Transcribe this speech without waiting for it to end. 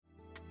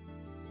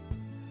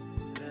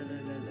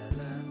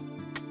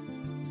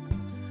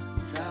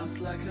Sounds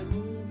like a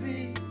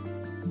movie,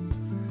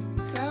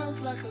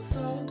 sounds like a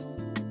song.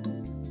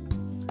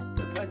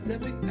 The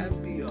pandemic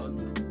and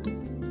beyond.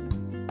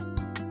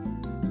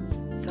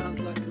 Sounds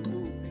like a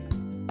movie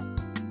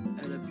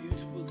and a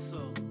beautiful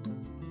song.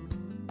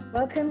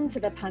 Welcome to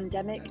the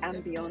Pandemic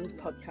and Beyond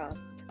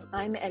podcast.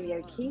 I'm Ellie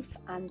O'Keefe,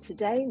 and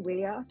today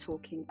we are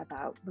talking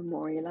about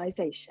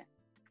memorialisation.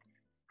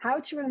 How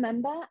to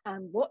remember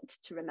and what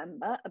to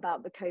remember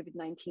about the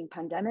COVID-19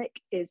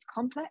 pandemic is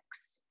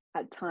complex,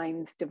 at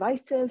times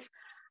divisive,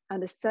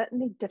 and a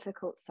certainly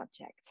difficult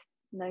subject,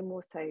 no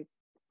more so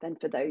than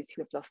for those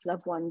who have lost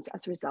loved ones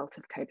as a result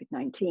of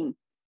COVID-19.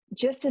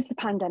 Just as the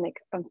pandemic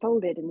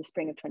unfolded in the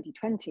spring of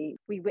 2020,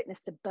 we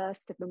witnessed a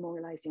burst of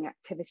memorialising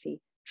activity,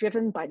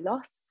 driven by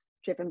loss,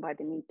 driven by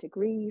the need to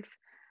grieve,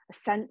 a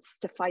sense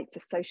to fight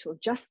for social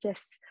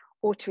justice,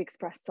 or to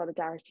express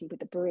solidarity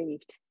with the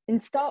bereaved, in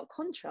stark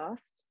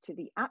contrast to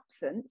the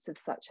absence of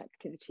such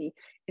activity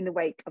in the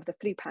wake of the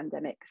flu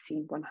pandemic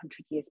seen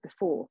 100 years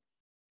before.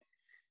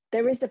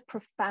 There is a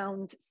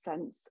profound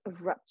sense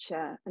of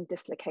rupture and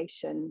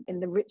dislocation in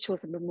the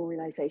rituals of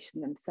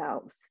memorialisation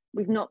themselves.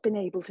 We've not been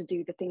able to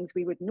do the things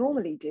we would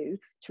normally do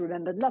to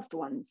remember loved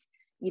ones,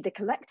 either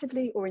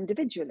collectively or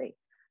individually.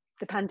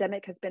 The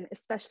pandemic has been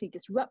especially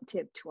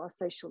disruptive to our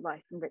social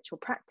life and ritual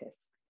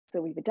practice. So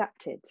we've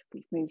adapted,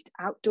 we've moved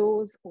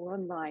outdoors or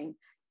online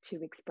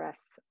to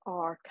express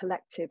our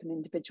collective and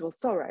individual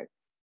sorrow.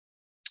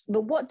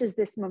 But what does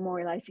this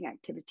memorialising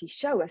activity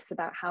show us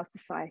about how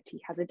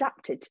society has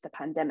adapted to the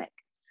pandemic?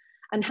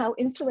 And how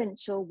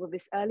influential will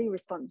this early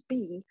response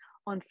be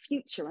on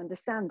future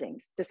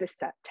understandings? Does this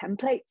set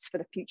templates for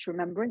the future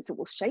remembrance that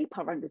will shape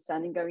our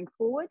understanding going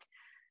forward?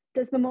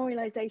 Does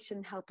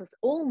memorialisation help us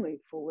all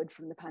move forward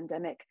from the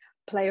pandemic,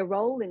 play a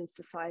role in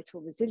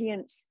societal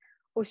resilience?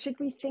 Or should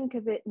we think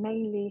of it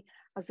mainly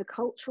as a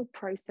cultural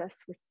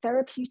process with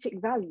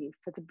therapeutic value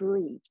for the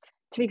bereaved?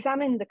 To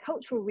examine the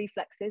cultural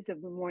reflexes of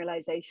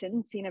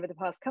memorialisation seen over the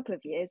past couple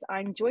of years,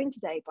 I'm joined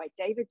today by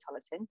David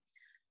Tollerton,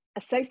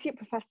 Associate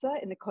Professor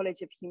in the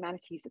College of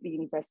Humanities at the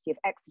University of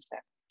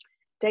Exeter.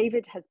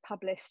 David has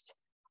published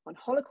on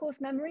Holocaust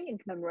memory and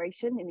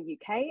commemoration in the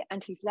UK,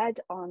 and he's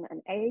led on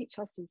an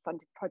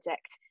AHRC-funded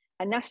project,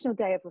 a National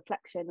Day of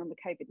Reflection on the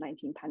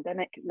COVID-19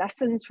 pandemic,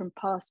 lessons from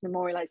past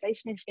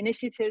memorialisation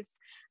initiatives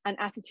and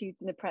attitudes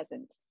in the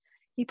present.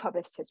 He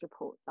published his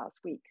report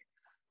last week.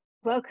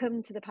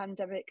 Welcome to the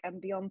Pandemic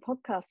and Beyond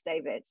podcast,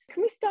 David.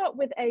 Can we start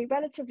with a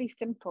relatively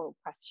simple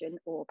question,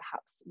 or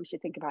perhaps we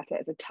should think about it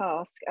as a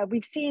task?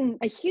 We've seen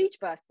a huge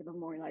burst of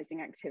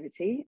memorialising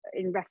activity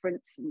in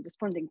reference and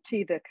responding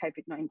to the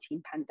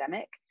COVID-19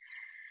 pandemic.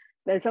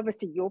 There's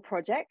obviously your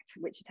project,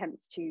 which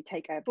attempts to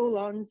take a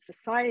full-on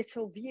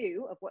societal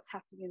view of what's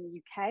happening in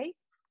the UK.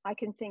 I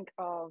can think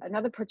of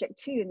another project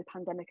too in the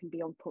Pandemic and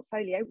Beyond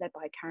portfolio, led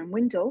by Karen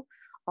Windle,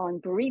 on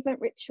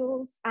bereavement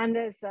rituals. And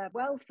there's a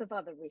wealth of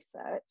other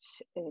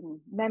research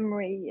in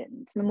memory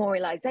and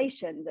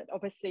memorialisation that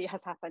obviously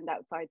has happened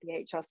outside the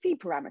HRC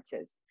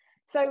parameters.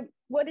 So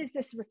what is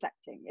this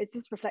reflecting? Is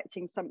this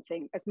reflecting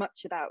something as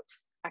much about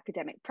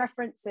academic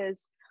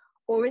preferences,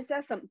 or is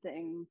there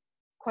something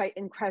quite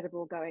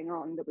incredible going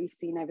on that we've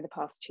seen over the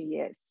past 2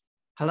 years?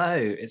 Hello,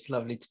 it's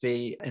lovely to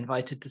be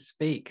invited to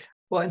speak.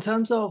 Well, in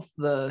terms of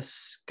the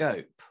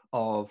scope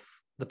of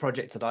the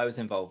project that I was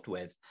involved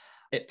with,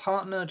 it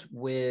partnered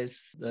with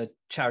the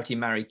charity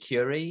Marie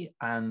Curie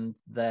and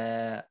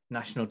their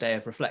National Day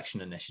of Reflection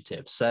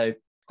initiative. So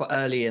quite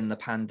early in the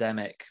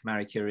pandemic,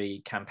 Marie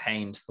Curie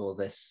campaigned for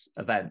this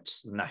event,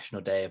 the National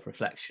Day of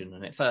Reflection,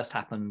 and it first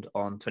happened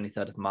on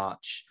 23rd of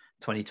March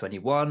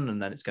 2021, and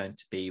then it's going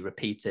to be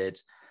repeated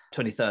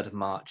 23rd of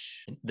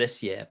March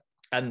this year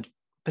and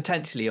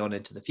potentially on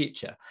into the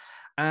future.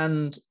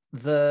 And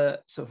the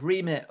sort of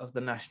remit of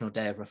the National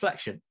Day of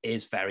Reflection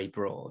is very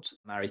broad.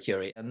 Marie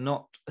Curie are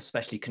not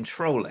especially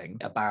controlling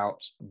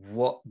about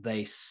what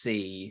they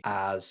see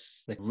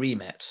as the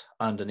remit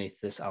underneath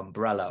this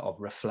umbrella of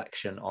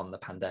reflection on the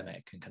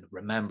pandemic and kind of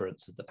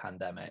remembrance of the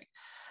pandemic.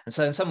 And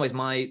so in some ways,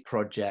 my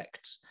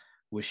project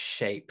was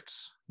shaped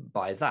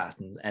by that,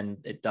 and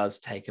it does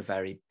take a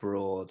very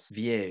broad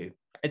view.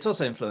 It's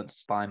also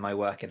influenced by my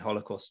work in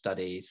Holocaust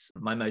studies.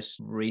 My most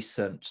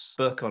recent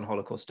book on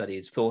Holocaust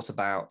studies thought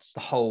about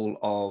the whole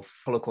of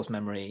Holocaust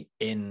memory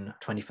in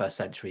 21st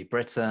century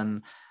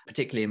Britain,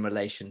 particularly in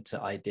relation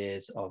to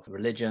ideas of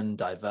religion,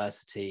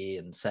 diversity,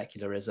 and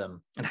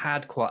secularism, and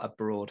had quite a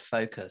broad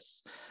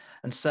focus.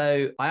 And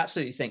so I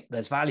absolutely think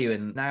there's value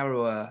in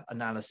narrower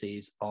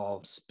analyses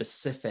of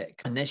specific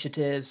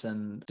initiatives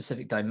and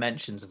specific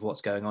dimensions of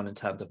what's going on in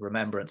terms of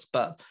remembrance.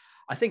 But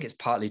I think it's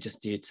partly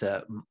just due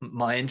to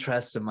my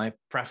interest and my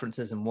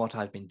preferences and what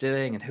I've been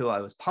doing and who I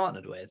was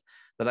partnered with,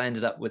 that I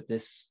ended up with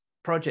this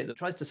project that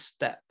tries to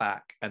step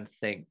back and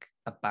think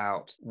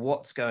about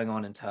what's going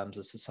on in terms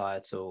of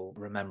societal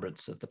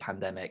remembrance of the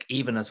pandemic,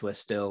 even as we're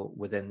still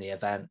within the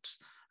event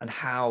and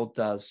how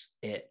does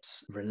it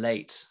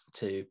relate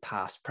to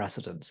past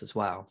precedents as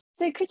well?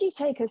 So could you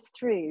take us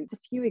through a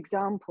few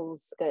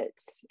examples that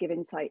give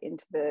insight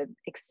into the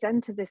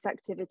extent of this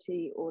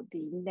activity or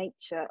the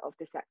nature of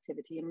this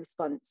activity in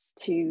response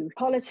to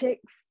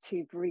politics,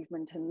 to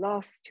bereavement and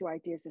loss, to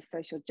ideas of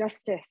social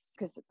justice?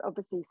 Because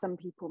obviously some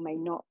people may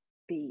not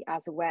be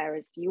as aware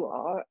as you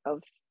are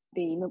of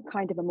the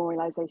kind of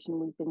memorialisation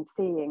we've been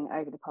seeing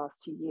over the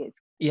past 2 years.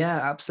 Yeah,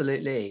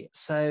 absolutely.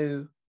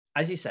 So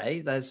as you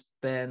say, there's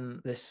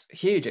been this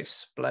huge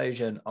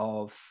explosion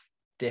of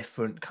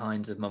different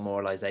kinds of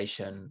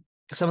memorialization.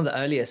 Some of the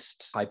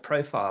earliest high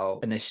profile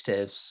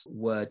initiatives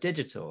were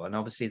digital. And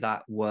obviously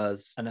that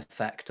was an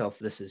effect of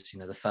this is,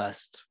 the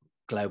first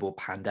global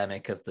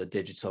pandemic of the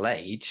digital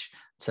age.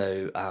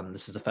 So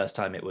this is the first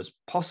time it was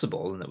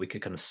possible and that we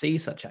could kind of see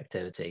such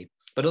activity.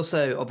 But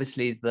also,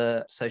 obviously,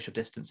 the social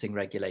distancing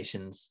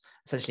regulations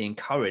essentially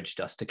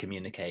encouraged us to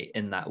communicate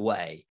in that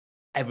way.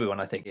 Everyone,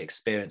 I think,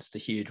 experienced a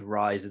huge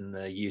rise in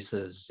the use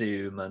of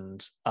Zoom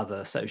and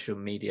other social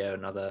media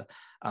and other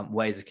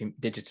ways of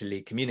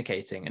digitally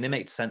communicating. And it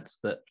makes sense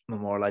that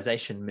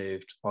memorialization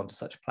moved onto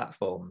such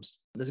platforms.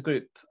 There's a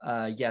group,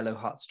 Yellow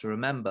Hearts to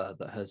Remember,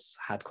 that has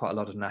had quite a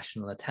lot of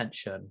national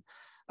attention,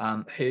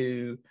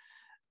 who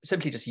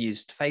simply just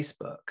used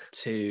Facebook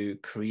to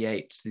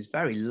create this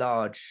very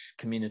large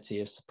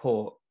community of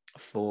support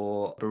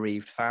for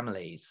bereaved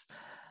families.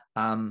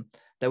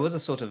 There was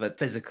a sort of a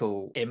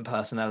physical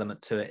in-person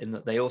element to it in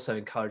that they also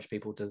encouraged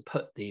people to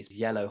put these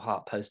yellow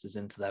heart posters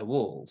into their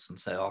walls. And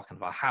so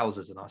our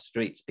houses and our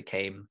streets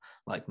became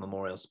like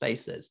memorial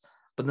spaces.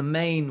 But the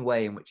main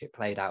way in which it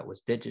played out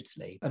was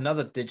digitally.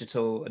 Another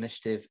digital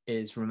initiative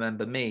is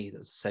Remember Me,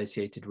 that's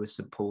associated with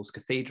St. Paul's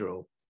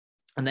Cathedral.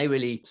 And they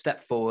really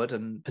stepped forward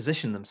and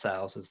positioned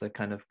themselves as they're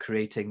kind of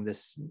creating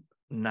this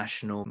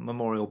national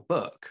memorial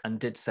book and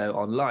did so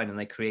online. And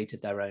they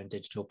created their own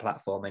digital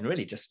platform in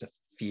really just a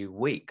few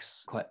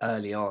weeks, quite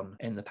early on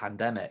in the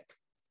pandemic.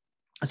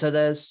 So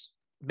there's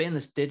been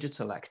this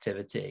digital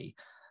activity,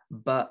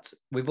 but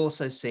we've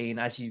also seen,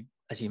 as you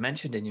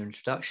mentioned in your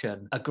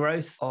introduction, a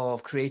growth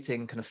of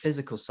creating kind of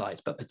physical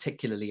sites, but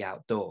particularly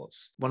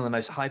outdoors. One of the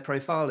most high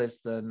profile is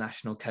the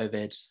National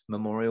COVID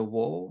Memorial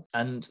Wall.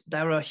 And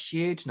there are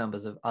huge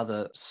numbers of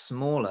other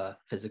smaller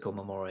physical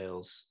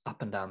memorials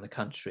up and down the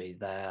country.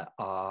 There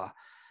are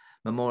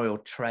memorial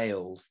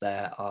trails.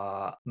 There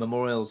are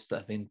memorials that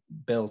have been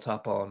built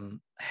up on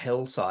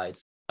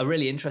hillsides. A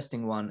really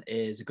interesting one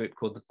is a group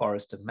called the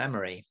Forest of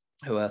Memory,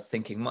 who are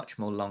thinking much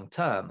more long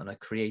term and are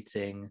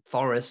creating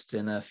forests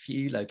in a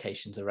few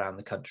locations around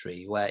the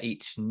country where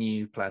each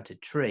new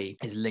planted tree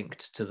is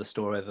linked to the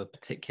story of a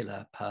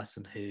particular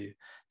person who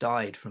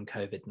died from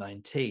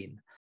COVID-19.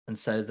 And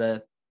so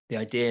the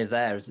idea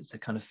there is it's a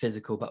kind of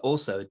physical but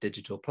also a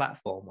digital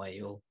platform where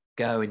you'll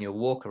go and you'll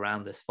walk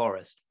around this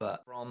forest, but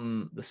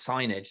from the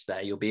signage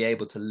there you'll be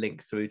able to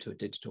link through to a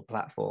digital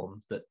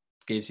platform that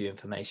gives you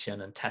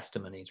information and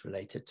testimonies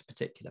related to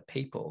particular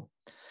people.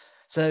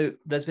 So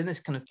there's been this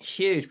kind of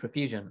huge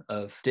profusion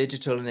of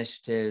digital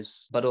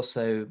initiatives, but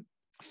also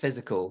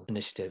physical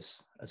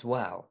initiatives as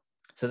well.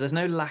 So there's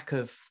no lack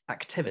of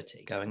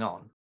activity going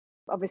on.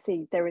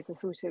 Obviously, there is a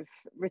sort of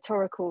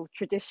rhetorical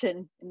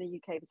tradition in the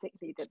UK,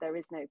 particularly, that there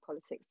is no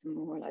politics and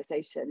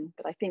memorialisation.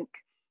 But I think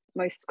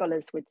most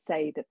scholars would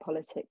say that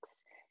politics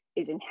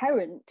is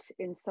inherent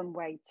in some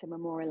way to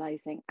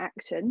memorialising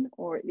action,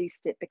 or at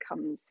least it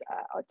becomes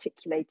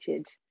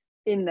articulated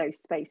in those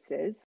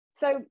spaces.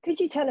 So could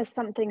you tell us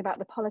something about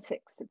the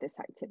politics of this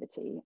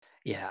activity?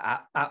 Yeah,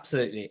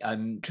 absolutely.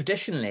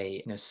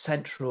 Traditionally,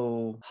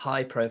 central,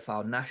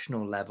 high-profile,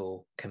 national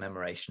level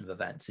commemoration of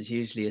events is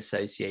usually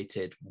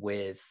associated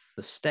with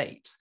the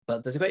state.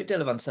 But there's a great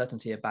deal of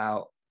uncertainty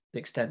about the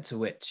extent to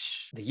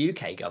which the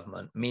UK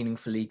government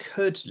meaningfully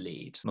could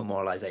lead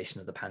memorialisation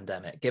of the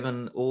pandemic,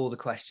 given all the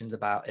questions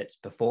about its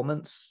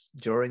performance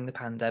during the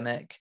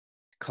pandemic,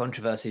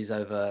 controversies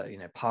over,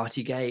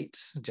 Partygate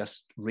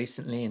just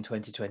recently in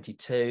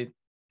 2022.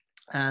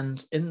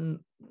 And in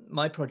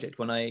my project,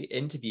 when I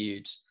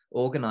interviewed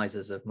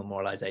organisers of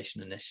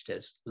memorialisation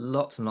initiatives,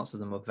 lots and lots of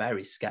them were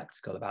very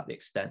sceptical about the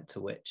extent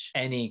to which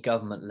any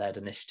government-led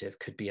initiative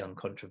could be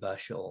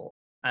uncontroversial.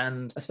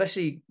 And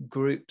especially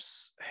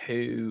groups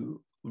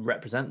who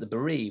represent the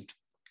bereaved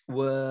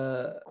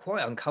were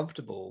quite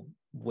uncomfortable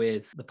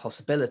with the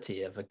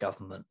possibility of a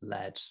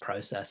government-led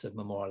process of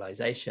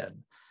memorialisation.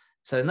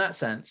 So in that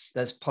sense,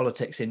 there's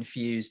politics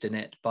infused in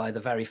it by the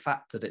very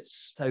fact that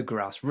it's so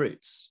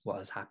grassroots what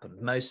has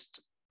happened.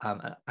 Most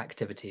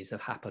activities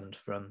have happened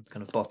from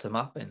kind of bottom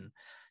up in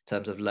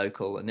terms of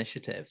local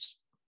initiatives.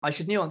 I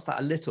should nuance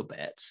that a little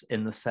bit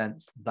in the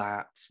sense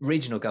that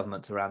regional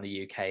governments around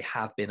the UK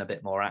have been a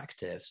bit more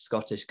active.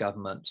 Scottish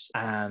government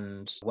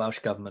and Welsh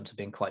government have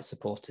been quite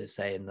supportive,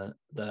 say in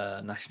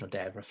the National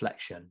Day of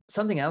Reflection.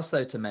 Something else,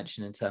 though, to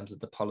mention in terms of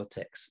the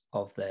politics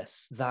of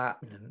this, that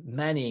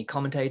many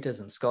commentators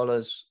and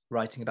scholars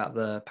writing about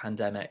the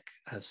pandemic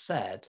have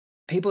said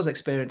people's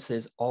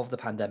experiences of the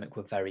pandemic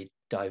were very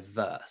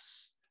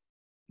diverse.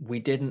 we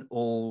didn't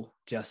all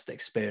just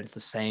experience the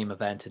same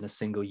event in a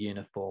single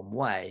uniform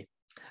way.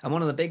 And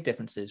one of the big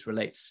differences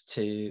relates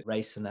to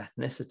race and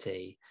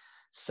ethnicity.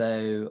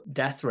 So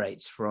death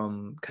rates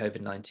from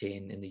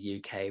COVID-19 in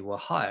the UK were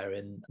higher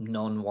in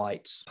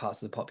non-white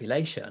parts of the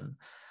population.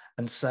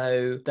 And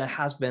so there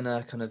has been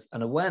a kind of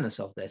an awareness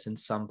of this in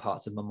some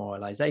parts of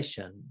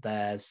memorialization.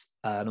 There's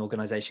an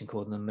organization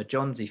called the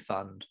Majonzi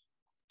Fund,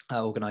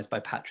 organized by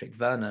Patrick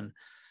Vernon,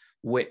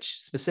 which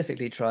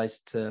specifically tries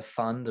to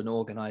fund and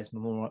organize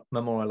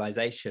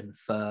memorialization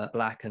for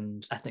Black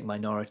and ethnic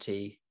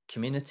minority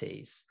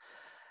communities.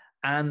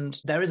 And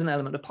there is an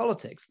element of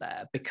politics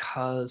there,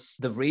 because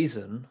the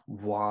reason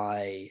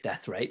why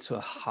death rates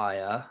were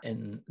higher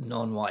in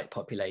non-white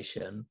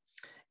population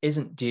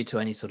isn't due to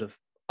any sort of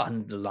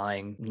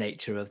underlying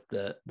nature of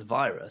the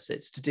virus.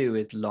 It's to do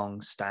with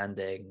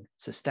long-standing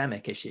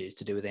systemic issues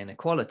to do with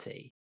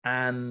inequality.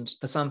 And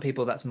for some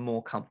people, that's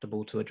more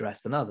comfortable to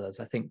address than others.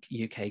 I think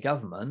UK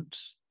government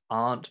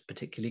aren't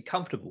particularly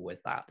comfortable with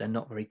that. They're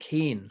not very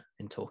keen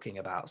in talking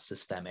about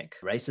systemic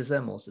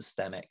racism or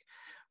systemic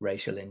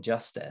racial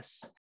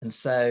injustice. And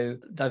so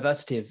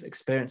diversity of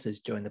experiences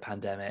during the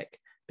pandemic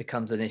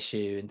becomes an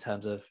issue in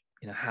terms of,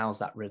 how's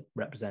that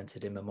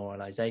represented in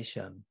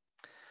memorialization.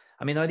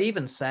 I mean, I'd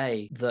even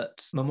say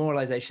that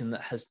memorialization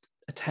that has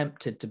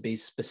attempted to be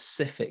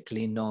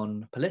specifically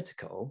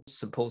non-political,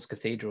 St. Paul's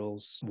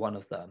Cathedral's one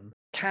of them,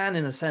 can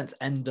in a sense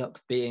end up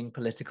being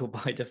political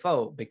by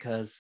default,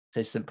 because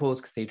St.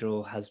 Paul's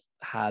Cathedral has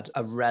had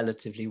a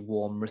relatively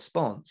warm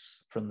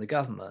response from the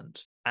government.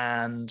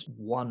 And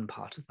one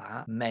part of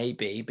that may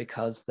be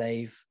because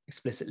they've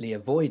explicitly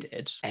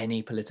avoided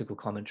any political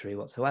commentary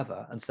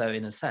whatsoever. And so,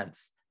 in a sense,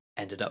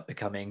 ended up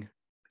becoming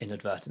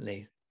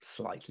inadvertently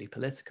slightly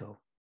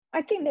political.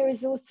 I think there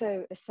is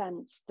also a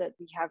sense that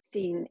we have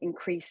seen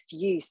increased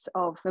use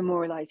of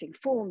memorializing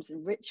forms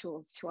and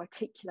rituals to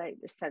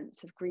articulate the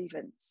sense of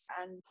grievance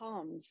and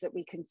harms that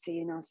we can see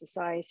in our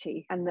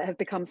society and that have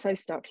become so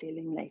starkly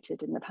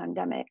illuminated in the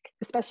pandemic,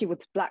 especially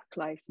with Black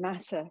Lives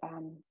Matter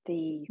and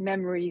the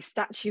memory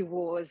statue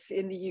wars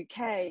in the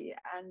UK.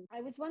 And I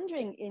was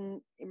wondering,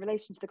 in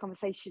relation to the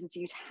conversations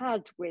you'd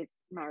had with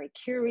Marie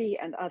Curie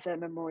and other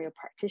memorial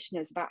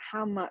practitioners, about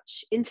how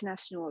much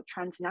international or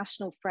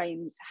transnational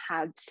frames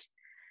had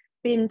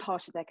been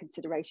part of their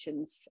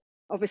considerations.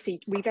 Obviously,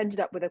 we've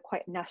ended up with a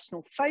quite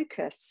national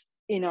focus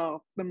in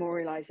our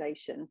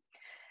memorialization,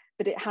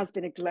 but it has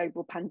been a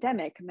global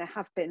pandemic, and there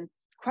have been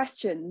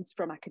questions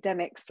from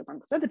academics,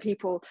 amongst other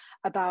people,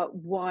 about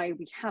why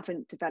we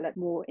haven't developed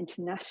more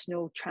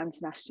international,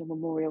 transnational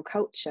memorial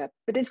culture.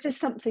 But is this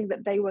something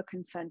that they were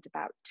concerned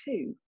about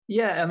too?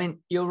 Yeah, I mean,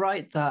 you're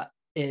right that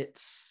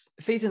it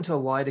feeds into a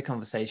wider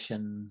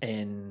conversation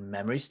in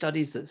memory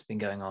studies that's been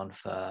going on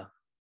for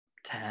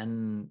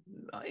 10,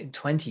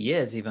 20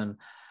 years even,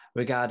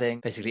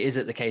 regarding basically, is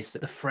it the case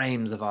that the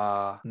frames of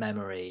our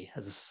memory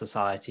as a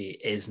society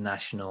is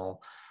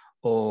national,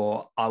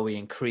 or are we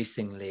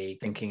increasingly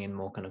thinking in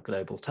more kind of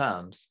global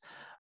terms?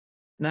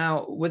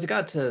 Now, with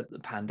regard to the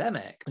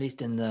pandemic, at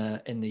least in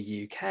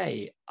the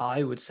UK,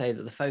 I would say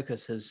that the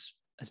focus has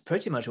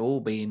pretty much all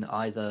been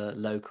either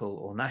local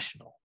or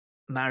national.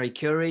 Marie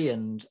Curie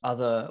and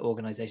other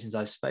organizations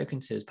I've spoken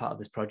to as part of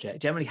this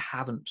project generally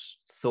haven't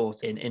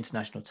thought in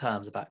international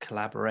terms about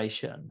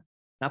collaboration.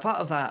 Now, part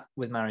of that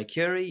with Marie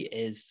Curie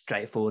is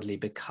straightforwardly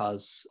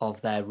because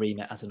of their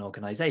remit as an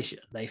organization.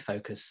 They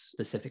focus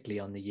specifically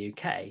on the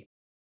UK,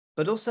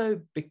 but also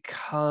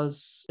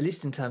because, at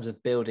least in terms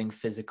of building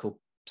physical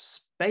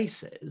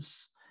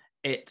spaces,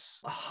 it's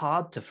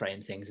hard to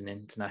frame things in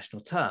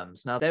international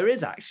terms. Now, there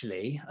is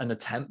actually an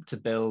attempt to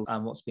build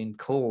what's been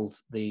called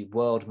the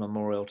World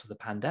Memorial to the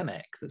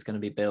Pandemic that's going to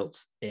be built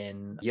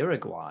in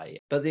Uruguay.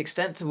 But the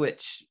extent to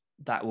which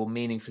that will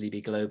meaningfully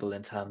be global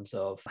in terms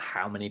of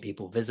how many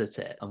people visit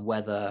it, and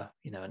whether,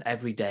 an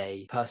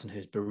everyday person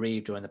who's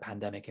bereaved during the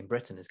pandemic in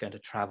Britain is going to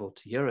travel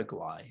to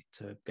Uruguay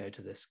to go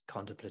to this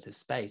contemplative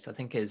space, I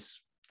think is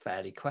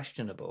fairly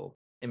questionable.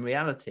 In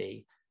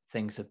reality,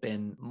 things have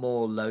been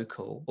more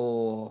local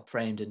or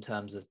framed in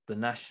terms of the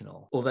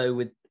national, although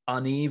with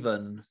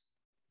uneven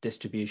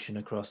distribution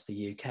across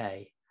the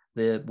UK.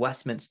 The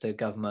Westminster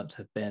government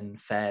have been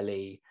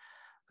fairly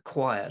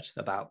quiet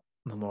about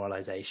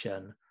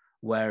memorialisation,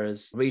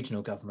 whereas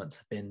regional governments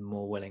have been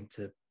more willing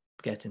to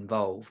get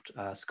involved.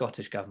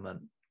 Scottish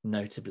government,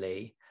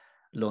 notably,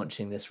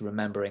 launching this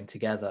Remembering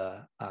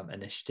Together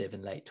initiative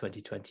in late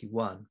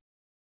 2021.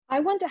 I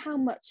wonder how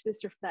much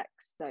this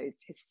reflects those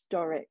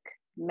historic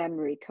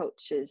memory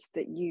cultures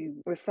that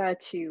you refer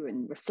to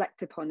and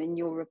reflect upon in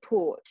your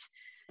report.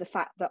 The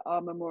fact that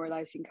our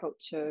memorializing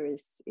culture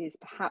is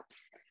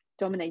perhaps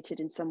dominated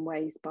in some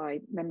ways by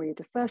memory of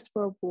the First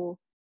World War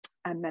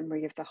and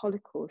memory of the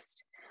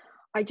Holocaust.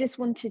 I just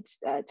wanted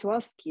to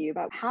ask you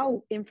about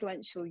how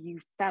influential you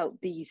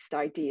felt these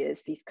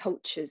ideas, these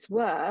cultures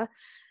were,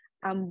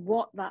 and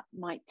what that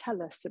might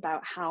tell us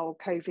about how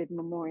COVID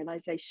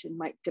memorialization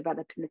might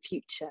develop in the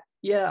future.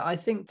 Yeah, I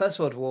think First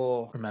World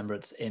War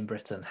remembrance in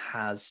Britain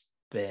has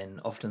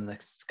been often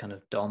this kind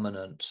of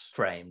dominant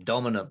frame,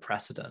 dominant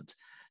precedent.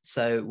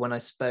 So when I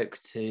spoke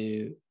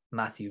to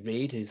Matthew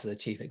Reed, who's the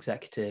chief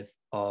executive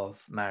of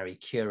Marie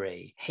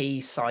Curie,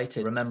 he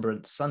cited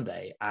Remembrance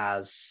Sunday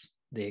as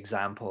the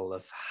example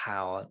of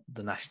how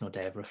the National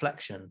Day of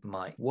Reflection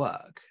might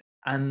work.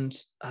 And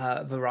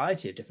a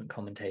variety of different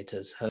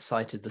commentators have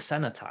cited the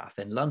Cenotaph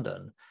in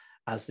London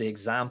as the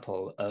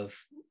example of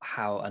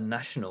how a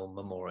national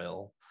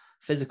memorial,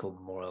 physical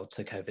memorial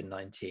to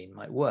COVID-19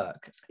 might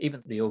work.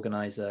 Even the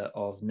organizer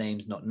of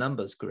Names Not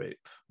Numbers group,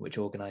 which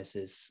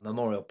organizes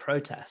memorial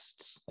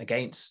protests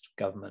against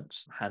government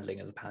handling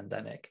of the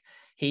pandemic,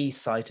 he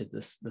cited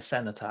the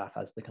Cenotaph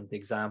as the kind of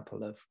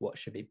example of what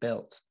should be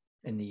built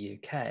in the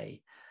UK.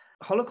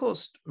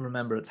 Holocaust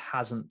remembrance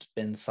hasn't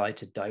been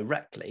cited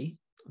directly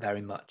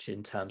very much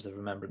in terms of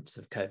remembrance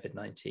of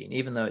COVID-19,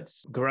 even though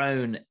it's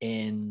grown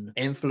in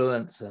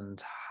influence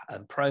and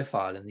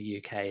profile in the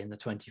UK in the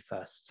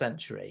 21st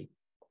century.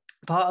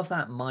 Part of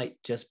that might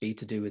just be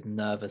to do with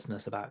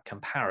nervousness about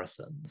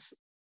comparisons.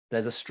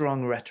 There's a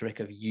strong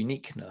rhetoric of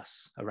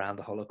uniqueness around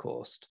the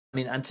Holocaust. I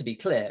mean, and to be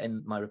clear,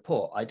 in my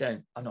report,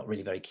 I'm not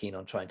really very keen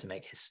on trying to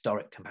make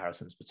historic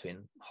comparisons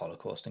between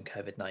Holocaust and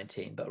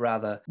COVID-19, but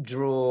rather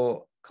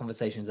draw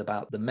conversations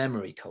about the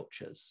memory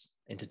cultures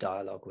into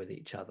dialogue with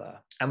each other.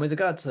 And with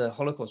regard to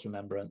Holocaust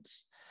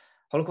remembrance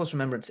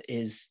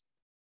is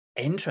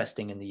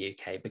interesting in the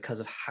UK because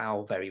of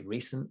how very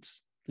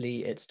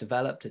recently it's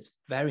developed. It's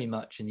very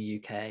much in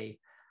the UK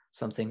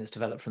something that's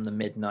developed from the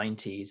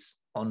mid-90s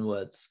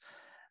onwards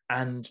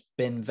and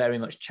been very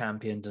much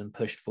championed and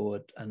pushed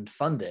forward and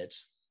funded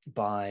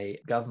by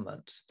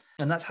government.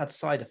 And that's had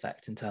side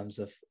effects in terms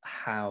of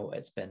how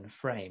it's been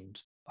framed.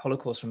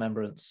 Holocaust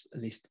remembrance,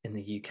 at least in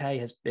the UK,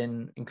 has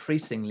been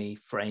increasingly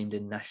framed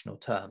in national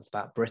terms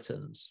about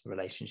Britain's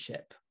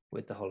relationship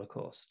with the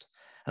Holocaust.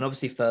 And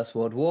obviously First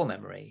World War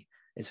memory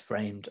is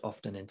framed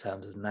often in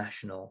terms of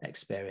national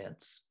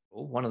experience.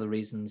 One of the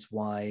reasons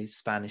why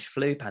Spanish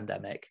flu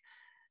pandemic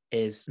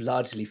is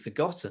largely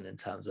forgotten in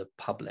terms of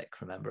public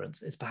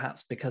remembrance is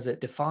perhaps because it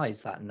defies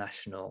that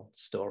national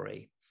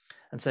story.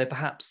 And so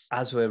perhaps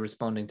as we're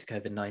responding to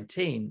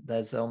COVID-19,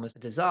 there's almost a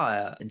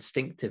desire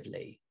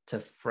instinctively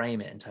to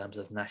frame it in terms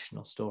of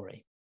national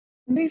story.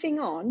 Moving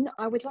on,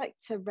 I would like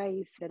to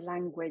raise the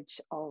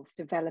language of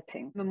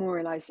developing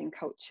memorializing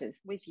cultures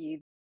with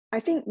you.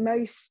 I think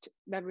most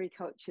memory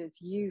cultures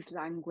use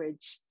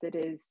language that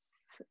is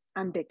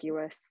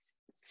ambiguous,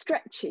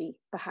 stretchy,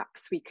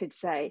 perhaps we could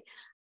say,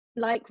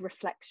 like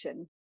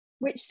reflection,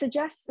 which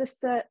suggests a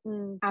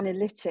certain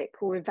analytic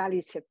or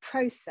evaluative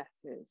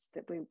processes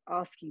that we're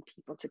asking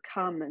people to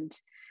come and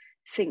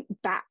think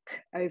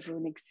back over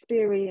an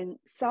experience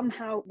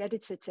somehow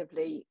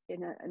meditatively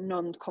in a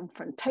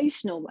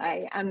non-confrontational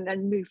way and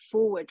then move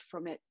forward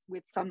from it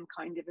with some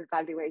kind of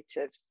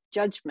evaluative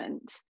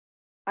judgment.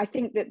 I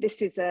think that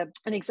this is an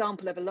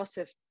example of a lot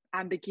of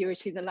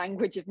ambiguity in the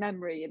language of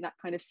memory and that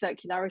kind of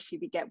circularity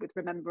we get with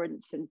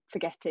remembrance and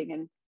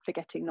forgetting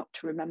not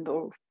to remember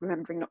or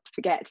remembering not to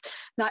forget,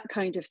 that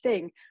kind of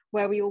thing,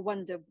 where we all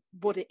wonder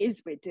what it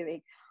is we're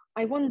doing.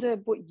 I wonder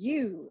what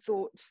you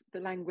thought the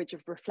language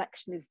of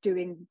reflection is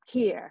doing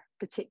here,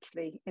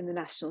 particularly in the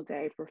National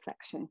Day of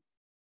Reflection.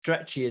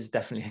 Stretchy is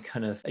definitely a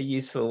kind of a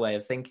useful way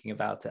of thinking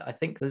about it. I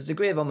think there's a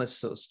degree of almost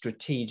sort of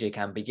strategic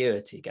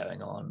ambiguity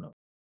going on.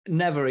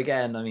 Never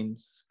again, I mean,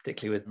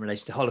 particularly with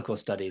relation to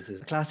Holocaust studies,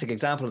 is a classic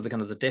example of the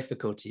kind of the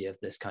difficulty of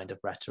this kind of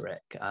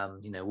rhetoric.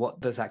 What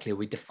exactly are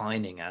we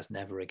defining as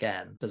never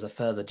again? Does a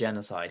further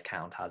genocide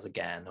count as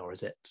again, or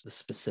is it the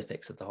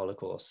specifics of the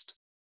Holocaust?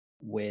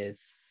 With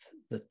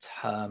the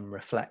term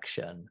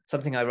reflection,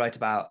 something I write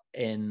about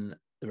in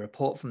the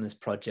report from this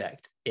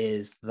project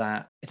is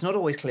that it's not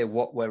always clear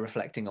what we're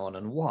reflecting on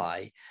and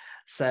why.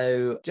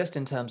 So just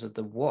in terms of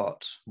the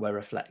what we're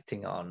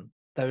reflecting on,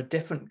 there are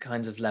different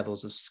kinds of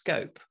levels of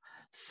scope.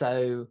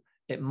 So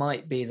it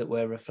might be that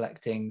we're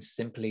reflecting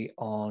simply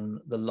on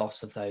the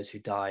loss of those who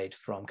died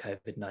from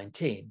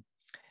COVID-19.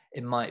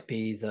 It might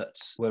be that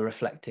we're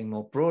reflecting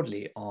more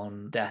broadly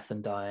on death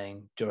and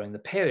dying during the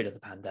period of the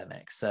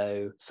pandemic.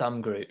 So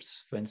some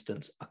groups, for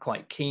instance, are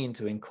quite keen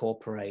to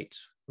incorporate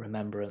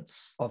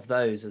remembrance of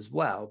those as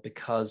well,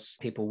 because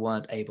people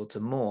weren't able to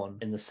mourn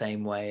in the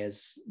same way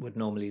as would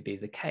normally be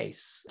the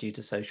case due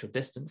to social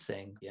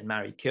distancing. And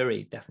Marie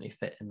Curie definitely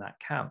fit in that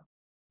camp.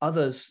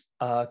 Others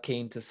are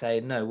keen to say,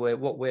 no,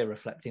 what we're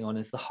reflecting on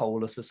is the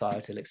whole of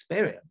societal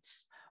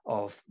experience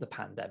of the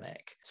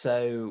pandemic.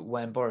 So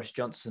when Boris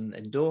Johnson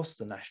endorsed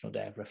the National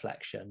Day of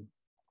Reflection,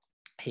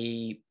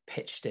 he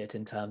pitched it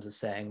in terms of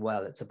saying,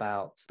 well, it's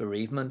about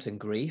bereavement and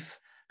grief,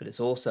 but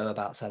it's also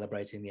about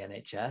celebrating the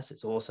NHS.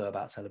 It's also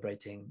about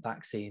celebrating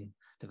vaccine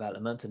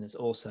development, and it's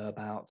also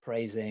about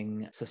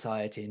praising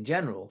society in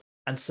general.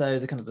 And so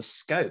the kind of the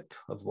scope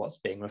of what's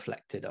being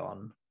reflected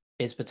on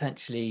is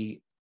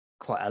potentially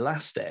quite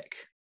elastic.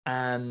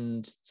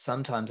 And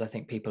sometimes I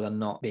think people are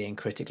not being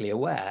critically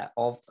aware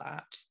of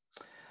that.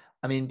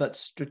 I mean, but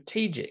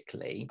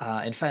strategically,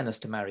 in fairness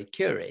to Marie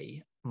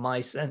Curie,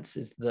 my sense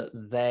is that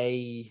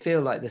they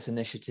feel like this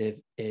initiative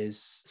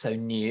is so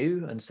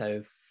new and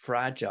so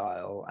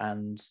fragile,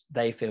 and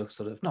they feel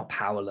sort of not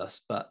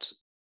powerless, but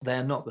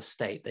They're not the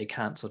state. They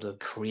can't sort of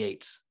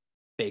create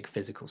big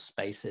physical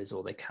spaces,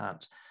 or they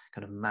can't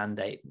kind of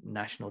mandate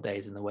national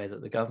days in the way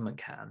that the government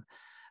can.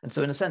 And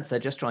so in a sense, they're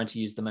just trying to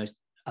use the most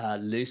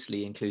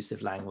loosely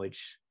inclusive language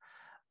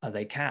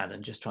they can,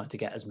 and just trying to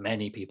get as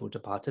many people to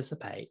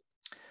participate.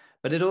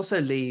 But it also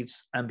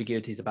leaves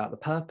ambiguities about the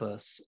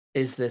purpose.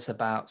 Is this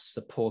about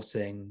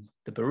supporting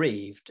the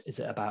bereaved? Is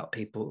it about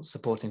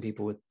supporting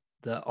people with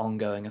the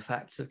ongoing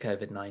effects of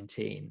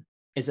COVID-19?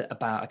 Is it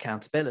about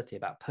accountability,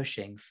 about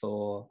pushing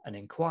for an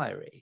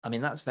inquiry? I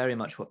mean, that's very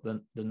much what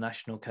the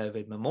National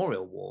COVID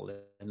Memorial Wall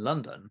in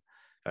London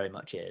very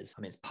much is.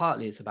 I mean,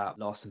 it's about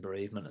loss and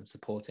bereavement and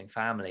supporting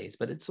families,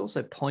 but it's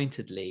also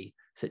pointedly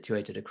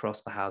situated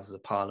across the Houses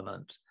of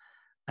Parliament,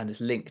 and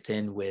it's linked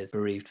in with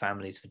Bereaved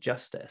Families for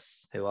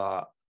Justice, who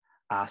are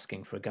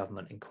asking for a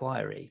government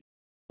inquiry.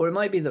 Or it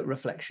might be that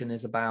reflection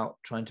is about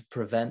trying to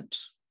prevent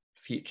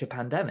future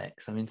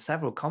pandemics. I mean,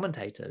 several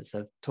commentators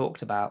have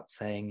talked about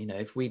saying,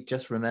 if we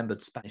just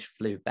remembered Spanish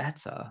flu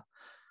better,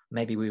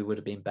 maybe we would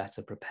have been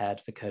better prepared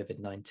for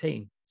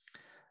COVID-19.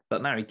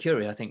 But Marie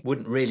Curie, I think,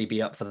 wouldn't really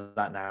be up for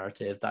that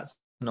narrative. That's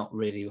not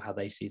really how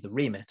they see the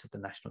remit of the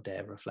National Day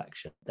of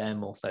Reflection. They're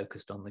more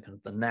focused on the kind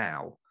of the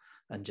now,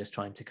 and just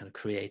trying to kind of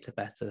create a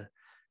better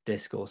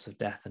discourse of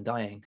death and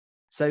dying.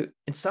 So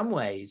in some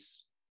ways,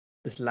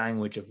 this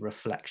language of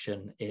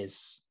reflection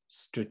is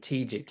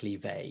strategically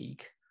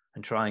vague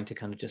and trying to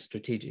kind of just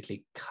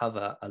strategically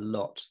cover a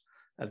lot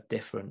of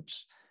different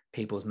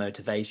people's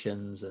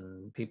motivations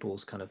and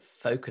people's kind of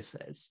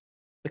focuses.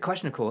 The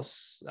question, of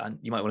course, and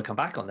you might want to come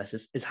back on this,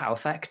 is how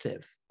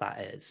effective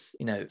that is.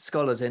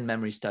 Scholars in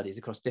memory studies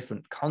across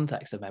different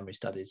contexts of memory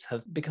studies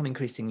have become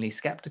increasingly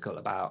skeptical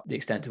about the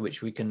extent to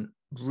which we can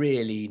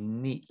really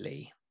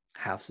neatly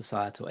have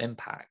societal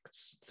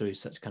impacts through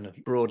such kind of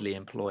broadly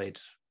employed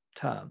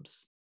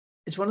terms.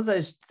 It's one of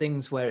those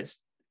things where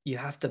you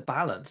have to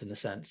balance, in a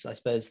sense, I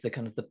suppose, the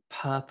kind of the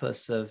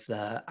purpose of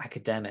the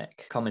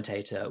academic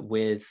commentator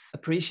with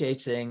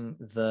appreciating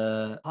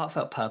the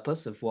heartfelt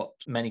purpose of what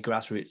many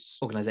grassroots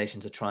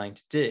organizations are trying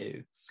to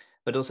do,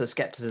 but also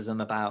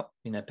skepticism about,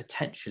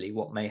 potentially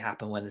what may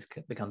happen when this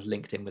becomes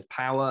linked in with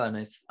power, and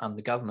if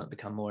the government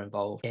become more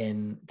involved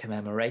in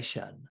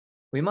commemoration.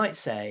 We might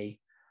say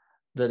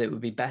that it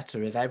would be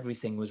better if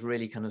everything was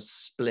really kind of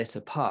split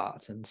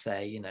apart and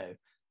say,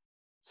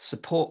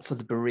 support for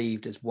the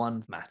bereaved is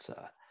one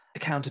matter.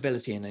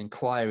 Accountability and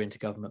inquiry into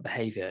government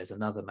behaviour is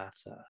another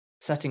matter.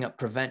 Setting up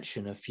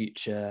prevention of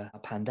future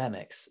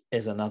pandemics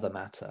is another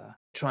matter.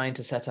 Trying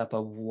to set up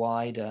a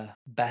wider,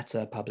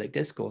 better public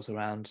discourse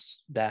around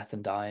death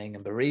and dying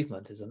and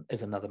bereavement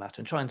is another matter.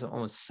 And trying to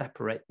almost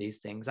separate these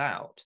things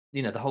out.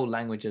 The whole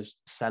language of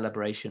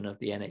celebration of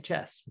the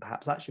NHS,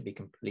 perhaps that should be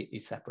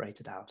completely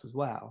separated out as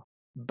well.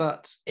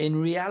 But in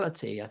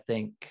reality, I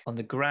think on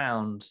the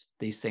ground,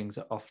 these things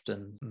are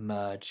often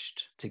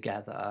merged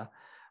together.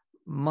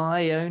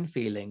 My own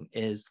feeling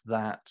is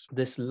that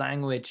this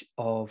language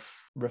of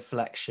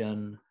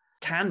reflection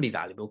can be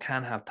valuable,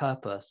 can have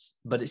purpose,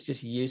 but it's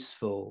just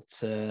useful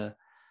to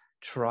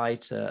try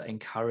to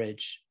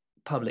encourage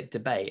public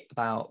debate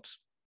about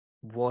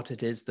what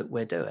it is that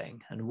we're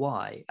doing and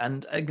why,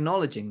 and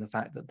acknowledging the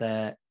fact that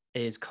there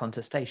is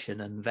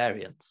contestation and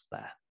variance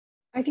there.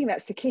 I think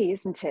that's the key,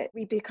 isn't it?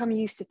 We become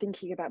used to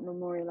thinking about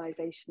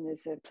memorialisation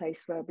as a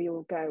place where we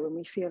all go and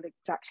we feel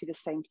exactly the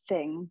same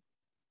thing.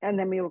 And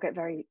then we all get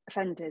very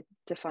offended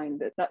to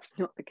find that that's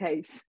not the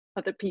case.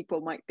 Other people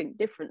might think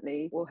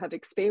differently or have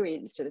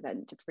experienced an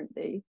event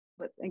differently.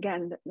 But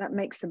again, that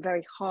makes them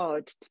very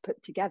hard to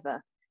put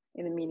together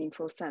in a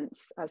meaningful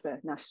sense as a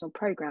national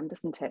programme,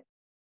 doesn't it?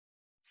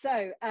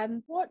 So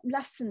what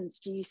lessons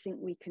do you think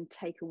we can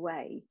take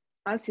away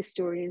as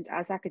historians,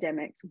 as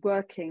academics,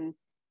 working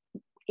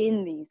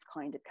in these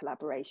kind of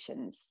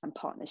collaborations and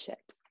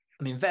partnerships?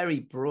 I mean, very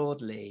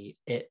broadly,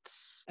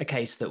 it's a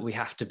case that we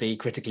have to be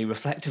critically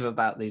reflective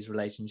about these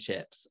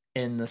relationships,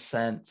 in the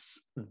sense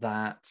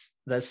that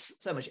there's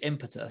so much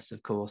impetus,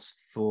 of course,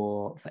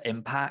 for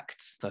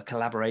impact, for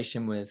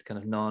collaboration with kind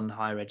of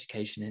non-higher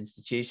education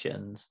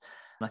institutions.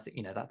 And I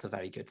think, that's a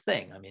very good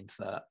thing. I mean,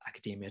 for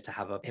academia to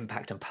have an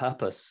impact and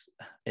purpose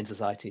in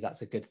society,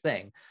 that's a good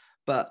thing.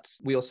 But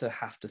we also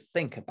have to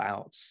think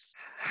about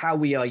how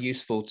we are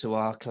useful to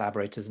our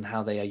collaborators and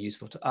how they are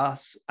useful to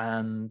us,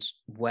 and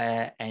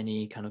where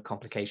any kind of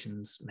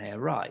complications may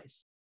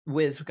arise.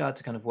 With regard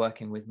to kind of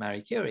working with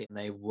Marie Curie,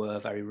 they were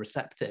very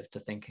receptive to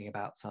thinking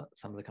about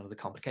some of the kind of the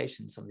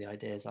complications, some of the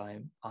ideas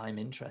I'm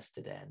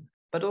interested in.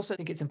 But also I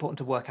think it's important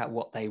to work out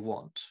what they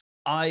want.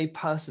 I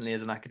personally,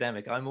 as an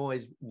academic, I'm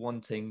always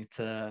wanting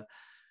to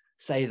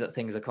say that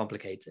things are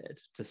complicated,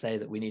 to say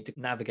that we need to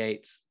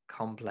navigate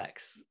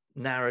complex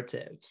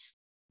narratives.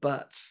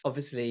 But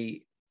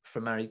obviously,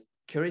 from Marie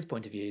Curie's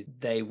point of view,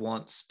 they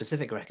want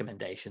specific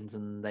recommendations,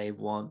 and they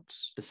want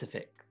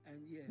specific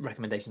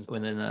recommendations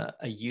within a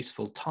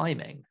useful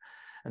timing.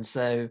 And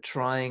so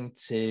trying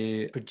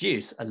to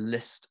produce a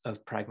list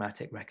of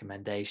pragmatic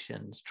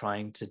recommendations,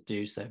 trying to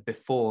do so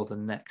before the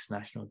next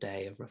National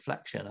Day of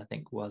Reflection, I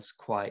think was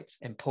quite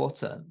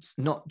important.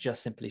 Not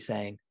just simply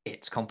saying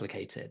it's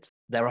complicated.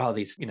 There are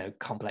these,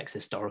 complex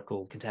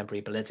historical,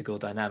 contemporary political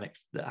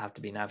dynamics that have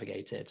to be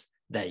navigated.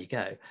 There you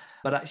go.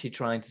 But actually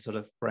trying to sort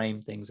of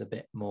frame things a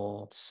bit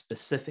more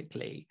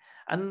specifically.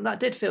 And that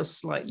did feel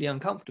slightly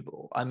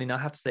uncomfortable. I mean, I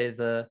have to say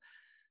the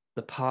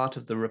part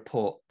of the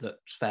report that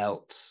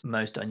felt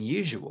most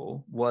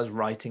unusual was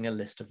writing a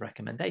list of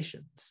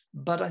recommendations.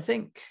 But I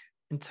think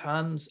in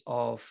terms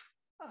of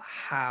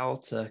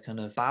how to kind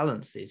of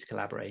balance these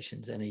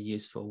collaborations in a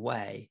useful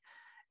way,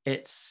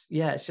 it's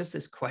just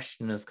this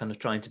question of kind of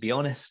trying to be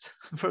honest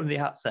from the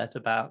outset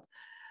about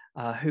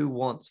who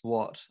wants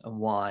what and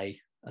why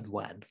and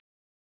when.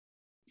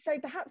 So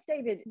perhaps,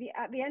 David,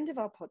 at the end of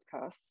our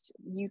podcast,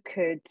 you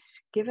could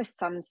give us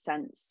some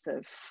sense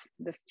of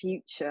the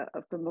future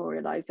of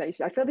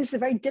memorialization. I feel this is a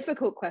very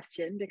difficult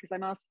question because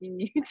I'm asking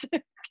you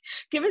to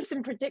give us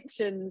some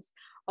predictions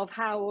of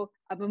how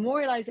a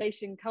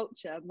memorialization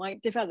culture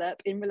might develop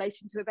in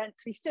relation to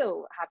events we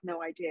still have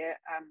no idea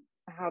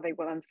how they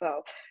will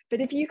unfurl.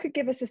 But if you could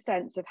give us a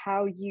sense of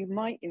how you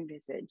might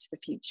envisage the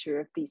future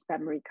of these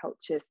memory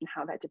cultures and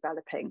how they're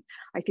developing,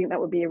 I think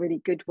that would be a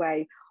really good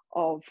way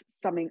of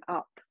summing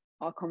up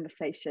our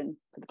conversation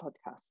for the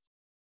podcast.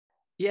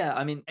 Yeah,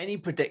 I mean, any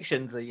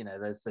predictions,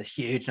 there's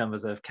huge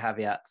numbers of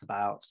caveats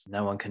about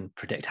no one can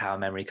predict how a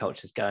memory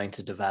culture is going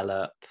to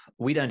develop.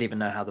 We don't even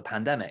know how the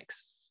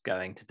pandemic's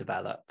going to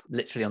develop.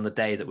 Literally on the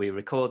day that we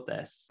record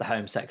this, the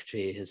Home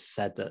Secretary has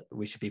said that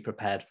we should be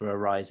prepared for a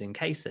rise in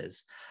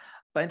cases.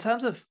 But in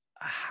terms of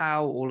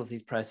how all of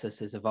these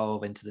processes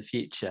evolve into the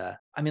future,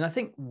 I mean, I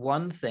think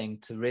one thing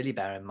to really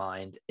bear in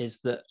mind is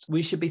that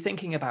we should be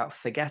thinking about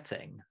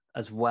forgetting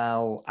as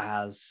well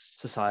as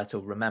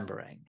societal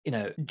remembering.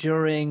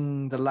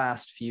 During the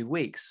last few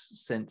weeks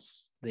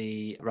since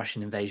the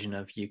Russian invasion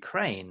of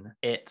Ukraine,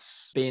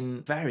 it's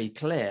been very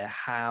clear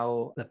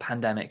how the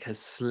pandemic has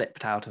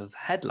slipped out of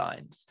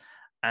headlines.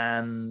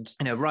 And,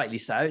 rightly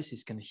so, it's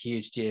this kind of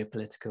huge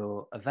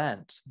geopolitical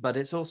event, but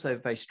it's also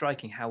very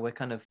striking how we're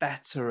kind of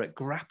better at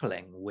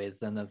grappling with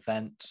an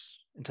event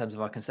in terms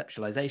of our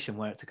conceptualization,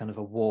 where it's a kind of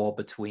a war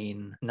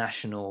between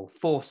national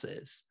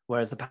forces,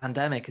 whereas the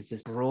pandemic is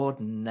this broad,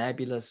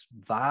 nebulous,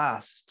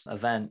 vast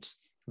event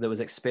that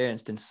was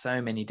experienced in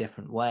so many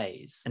different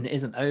ways and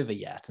isn't over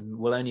yet and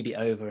will only be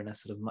over in a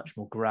sort of much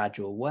more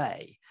gradual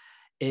way,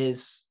 it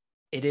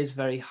is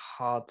very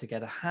hard to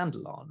get a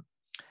handle on.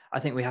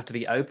 I think we have to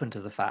be open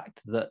to the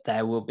fact that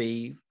there will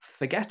be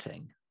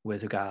forgetting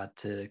with regard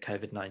to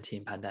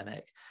COVID-19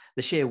 pandemic.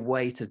 The sheer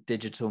weight of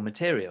digital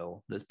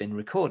material that's been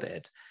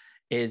recorded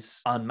is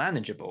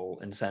unmanageable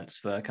in a sense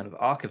for kind of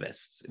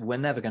archivists. We're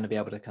never going to be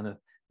able to kind of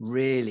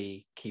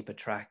really keep a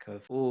track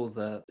of all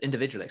the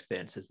individual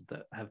experiences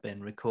that have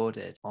been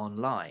recorded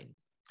online.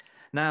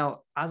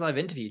 Now, as I've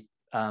interviewed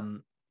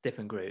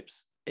different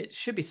groups, it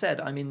should be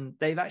said, I mean,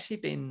 they've actually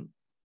been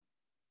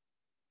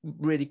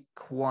really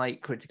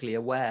quite critically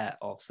aware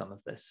of some of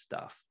this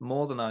stuff,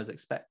 more than I was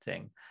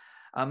expecting.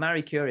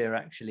 Marie Curie are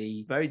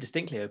actually very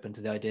distinctly open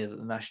to the idea that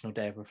the National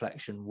Day of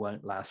Reflection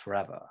won't last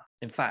forever.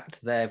 In fact,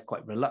 they're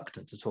quite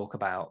reluctant to talk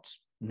about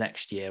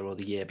next year or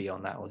the year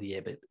beyond that or the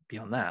year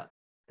beyond that.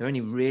 They're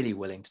only really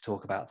willing to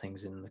talk about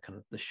things in the kind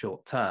of the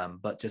short term,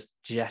 but just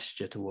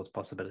gesture towards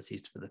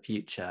possibilities for the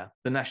future.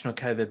 The National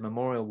COVID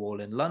Memorial Wall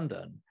in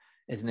London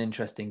is an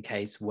interesting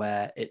case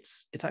where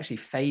it's actually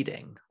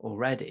fading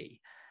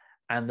already.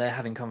 And they're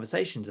having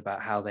conversations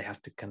about how they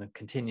have to kind of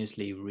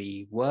continuously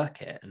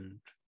rework it and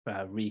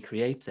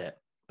recreate it,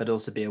 but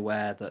also be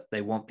aware that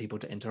they want people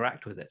to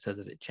interact with it so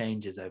that it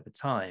changes over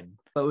time.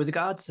 But with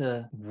regard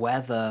to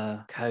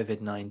whether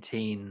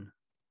COVID-19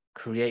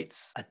 creates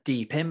a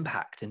deep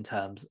impact in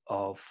terms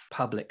of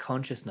public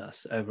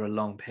consciousness over a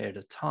long period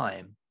of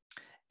time,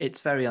 it's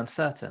very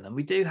uncertain. And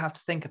we do have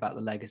to think about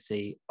the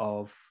legacy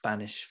of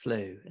Spanish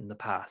flu in the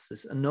past,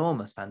 this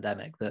enormous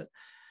pandemic that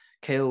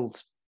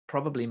killed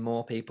probably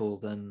more people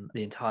than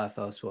the entire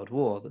First World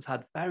War, that's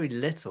had very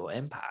little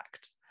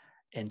impact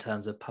in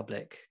terms of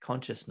public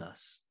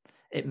consciousness.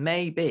 It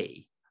may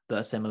be that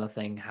a similar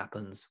thing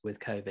happens with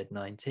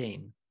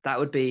COVID-19. That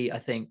would be, I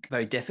think,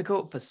 very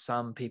difficult for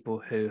some people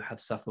who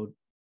have suffered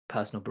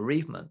personal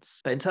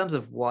bereavements. But in terms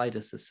of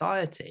wider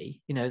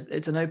society,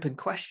 it's an open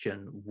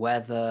question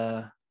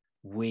whether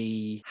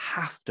we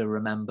have to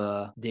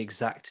remember the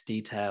exact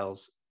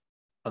details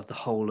of the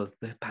whole of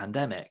the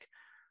pandemic,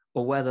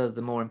 or whether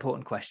the more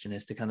important question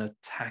is to kind of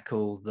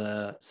tackle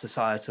the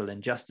societal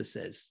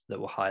injustices that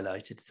were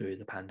highlighted through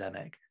the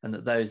pandemic, and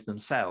that those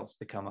themselves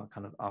become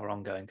our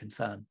ongoing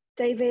concern.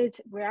 David,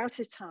 we're out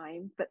of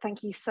time, but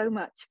thank you so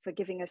much for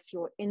giving us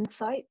your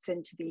insights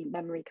into the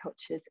memory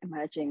cultures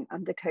emerging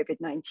under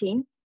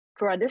COVID-19.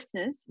 For our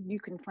listeners,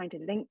 you can find a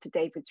link to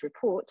David's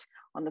report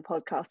on the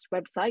podcast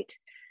website.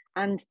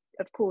 And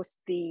of course,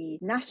 the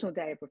National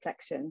Day of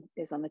Reflection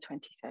is on the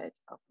 23rd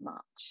of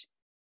March.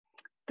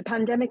 The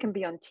Pandemic and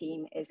Beyond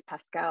team is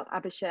Pascal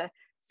Aebischer,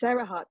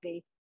 Sarah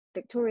Hartley,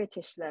 Victoria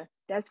Tischler,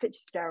 Des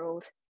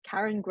Fitzgerald,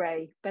 Karen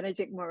Gray,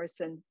 Benedict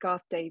Morrison,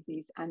 Garth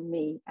Davies, and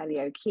me, Ellie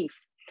O'Keefe.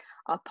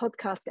 Our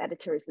podcast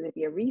editor is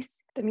Olivia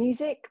Reese. The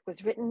music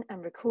was written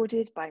and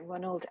recorded by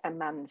Ronald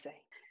Amanze.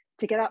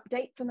 To get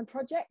updates on the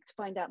project,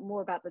 find out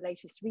more about the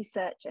latest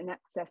research and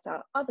access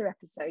our other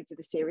episodes of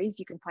the series,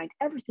 you can find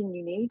everything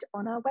you need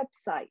on our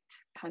website,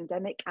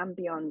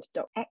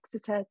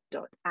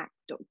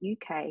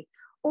 pandemicandbeyond.exeter.act.uk,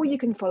 or you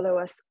can follow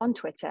us on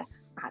Twitter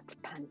at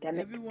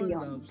Pandemic Everyone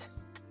Beyond.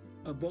 loves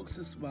a box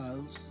of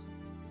smiles,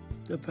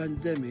 the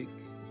pandemic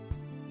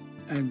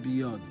and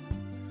beyond.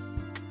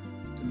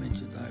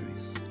 Dementia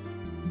Diaries.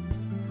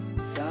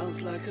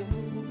 Sounds like a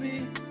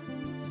movie,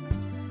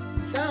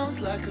 sounds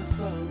like a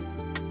song.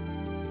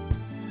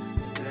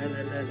 La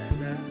la la la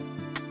la,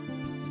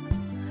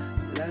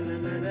 la la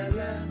la la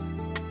la,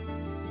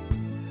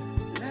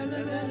 la la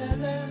la la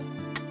la,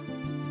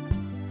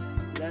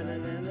 la la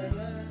la la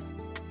la.